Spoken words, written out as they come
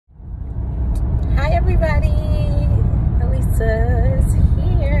everybody, Elisa's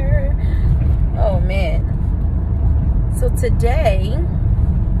here. Oh man, so today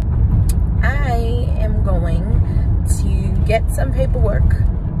I am going to get some paperwork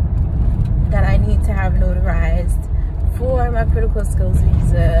that I need to have notarized for my critical skills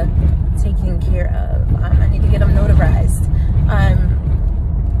visa taken care of. I need to get them notarized.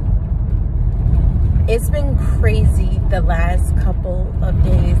 It's been crazy the last couple of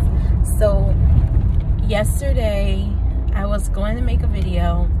days. So yesterday I was going to make a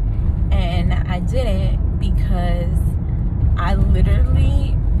video and I didn't because I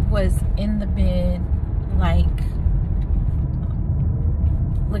literally was in the bed like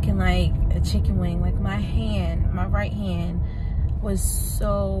looking like a chicken wing. Like my right hand was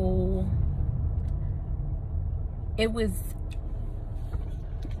so, it was,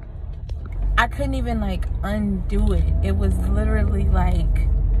 I couldn't even like undo it. It was literally like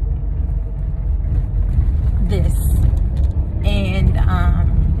this. And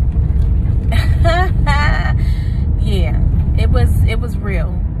yeah, it was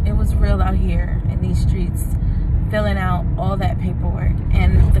real. It was real out here in these streets, filling out all that paperwork.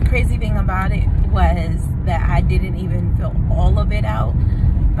 And the crazy thing about it was that I didn't even fill all of it out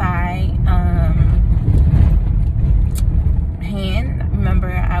by hand.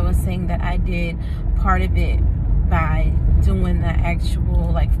 Remember, I was saying that I did part of it by doing the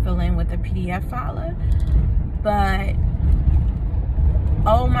actual like fill in with the PDF filer. But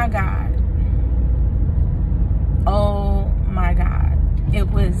oh my god, it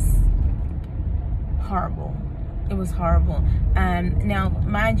was horrible. It was horrible. Now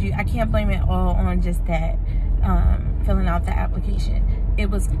mind you, I can't blame it all on just that filling out the application. It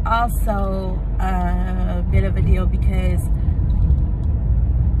was also a bit of a deal because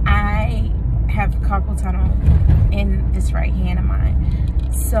I have carpal tunnel in this right hand of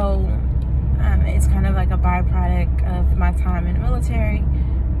mine. So it's kind of like a byproduct of my time in the military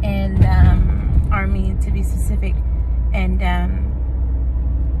and Army to be specific, and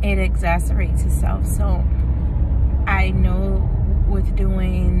it exacerbates itself. So I know with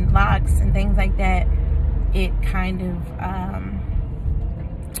doing locks and things like that, it kind of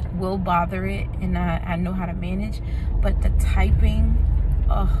will bother it, and I know how to manage. But the typing,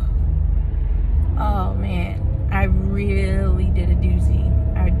 oh man, I really did a doozy.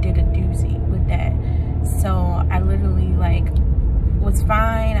 I did a doozy with that. So I literally like was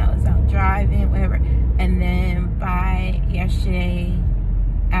fine. I was out driving, whatever. And then by yesterday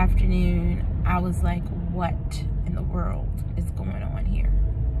afternoon, I was like, what in the world is going on here?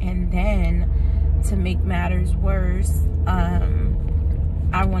 And then to make matters worse,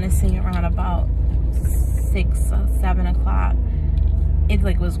 I want to say around about 6 or 7 o'clock, it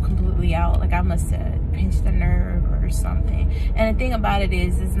like was completely out. Like I must have pinched a nerve or something. And the thing about it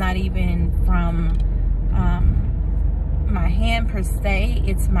is, it's not even from my hand per se,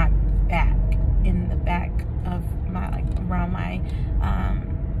 it's my back, in the back of my, like around my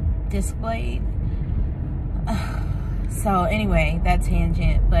disc blade. So anyway, that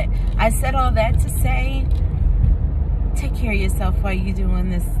tangent. But I said all that to say, take care of yourself while you're doing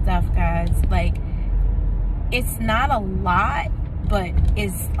this stuff, guys. Like, it's not a lot, but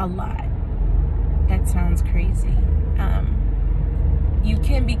it's a lot. That sounds crazy. You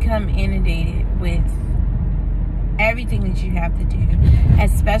can become inundated with everything that you have to do,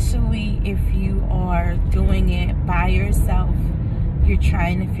 especially if you are doing it by yourself. You're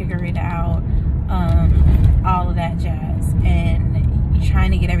trying to figure it out, all of that jazz, and you're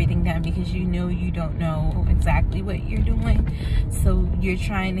trying to get everything done because you know you don't know exactly what you're doing. So you're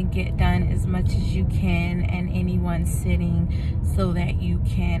trying to get done as much as you can in any one sitting, so that you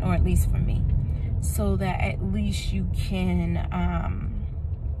can, or at least for me, so that at least you can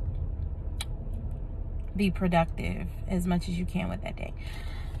be productive as much as you can with that day.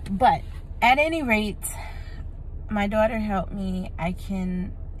 But at any rate, my daughter helped me. I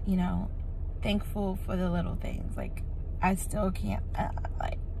can, you know, thankful for the little things. Like I still can't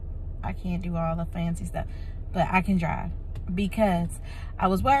I can't do all the fancy stuff, but I can drive, because I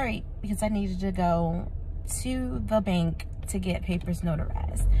was worried because I needed to go to the bank to get papers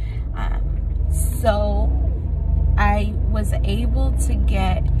notarized. So I was able to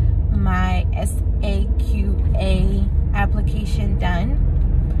get my SAQA application done.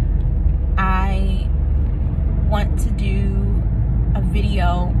 I want to do a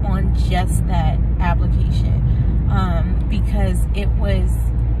video on just that application because it was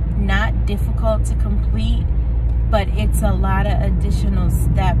not difficult to complete, but it's a lot of additional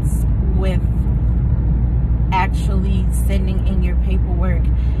steps with actually sending in your paperwork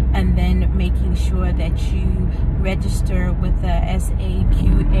and then making sure that you register with the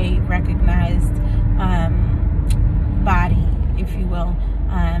SAQA recognized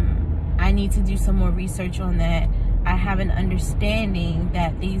I need to do some more research on that. I have an understanding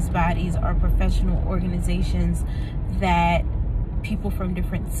that these bodies are professional organizations that people from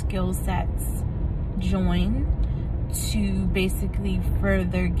different skill sets join to basically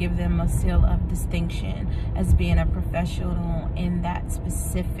further give them a seal of distinction as being a professional in that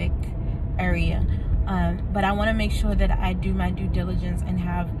specific area. But I want to make sure that I do my due diligence and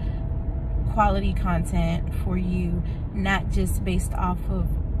have quality content for you, not just based off of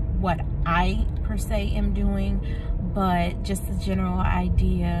what I per se am doing, but just a general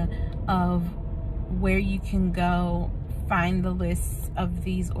idea of where you can go, find the lists of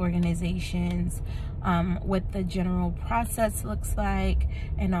these organizations, what the general process looks like,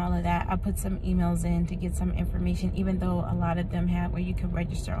 and all of that. I put some emails in to get some information, even though a lot of them have where you can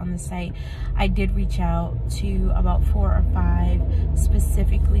register on the site. I did reach out to about 4 or 5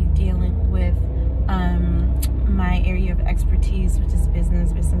 specifically dealing with my area of expertise, which is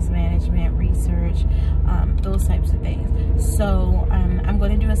business management, research, those types of things. So I'm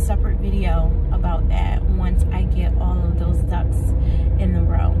going to do a separate video about that once I get all of those ducks in the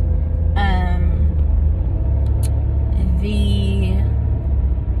row. The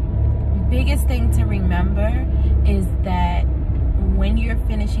biggest thing to remember is that when you're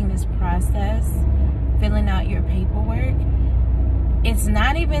finishing this process, filling out your paperwork, it's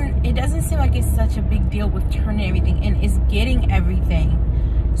not even, it doesn't seem like it's such a big deal with turning everything in. It's getting everything.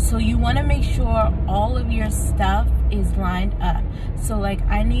 So you want to make sure all of your stuff is lined up. So like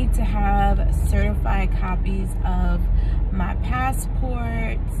I need to have certified copies of my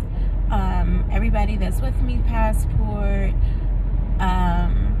passport, everybody that's with me passport,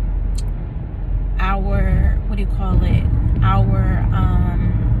 our, what do you call it, our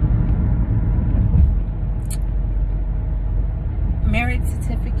marriage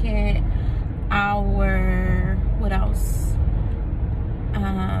certificate, our, what else,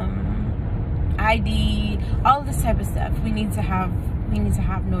 ID, all this type of stuff we need to have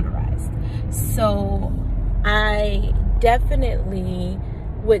notarized. So I definitely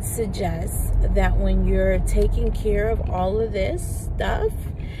would suggest that when you're taking care of all of this stuff,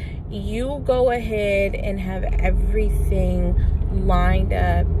 you go ahead and have everything lined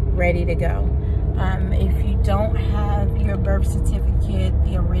up, ready to go. If you don't have your birth certificate,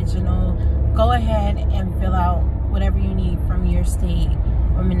 the original, go ahead and fill out whatever you need from your state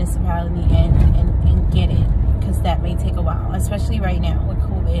or municipality and get it, because that may take a while, especially right now with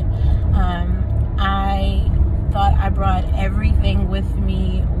COVID. I thought I brought everything with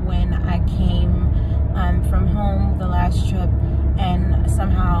me when I came from home the last trip, and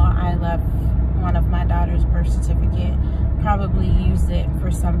somehow I left one of my daughter's birth certificate, probably used it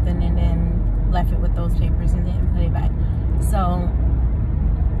for something and then left it with those papers and didn't put it back. So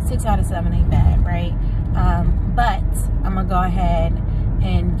 6 out of 7 ain't bad, right? But I'm gonna go ahead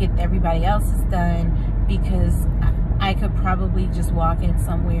and get everybody else's done, because I could probably just walk in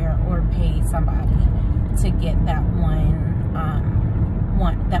somewhere or pay somebody to get that one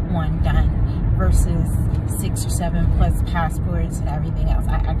done, versus 6 or 7 plus passports and everything else.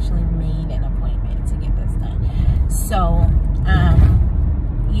 I actually made an appointment to get this done. So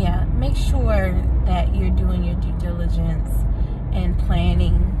yeah, make sure that you're doing your due diligence and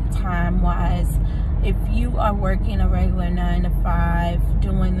planning time-wise. If you are working a regular 9 to 5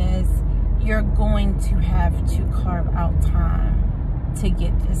 doing this, you're going to have to carve out time to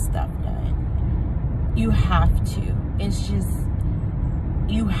get this stuff done. You have to. It's just,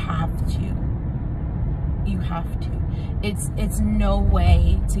 you have to. You have to. It's no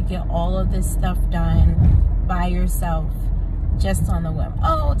way to get all of this stuff done by yourself just on the whim.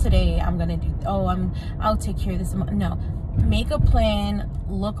 Oh, today I'm gonna do, I'll take care of this. No, make a plan,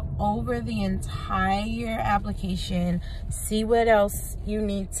 look over the entire application, see what else you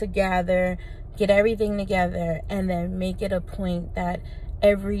need to gather, get everything together, and then make it a point that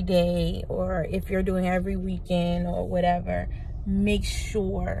every day, or if you're doing every weekend or whatever, make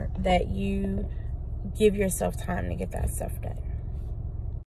sure that you give yourself time to get that stuff done.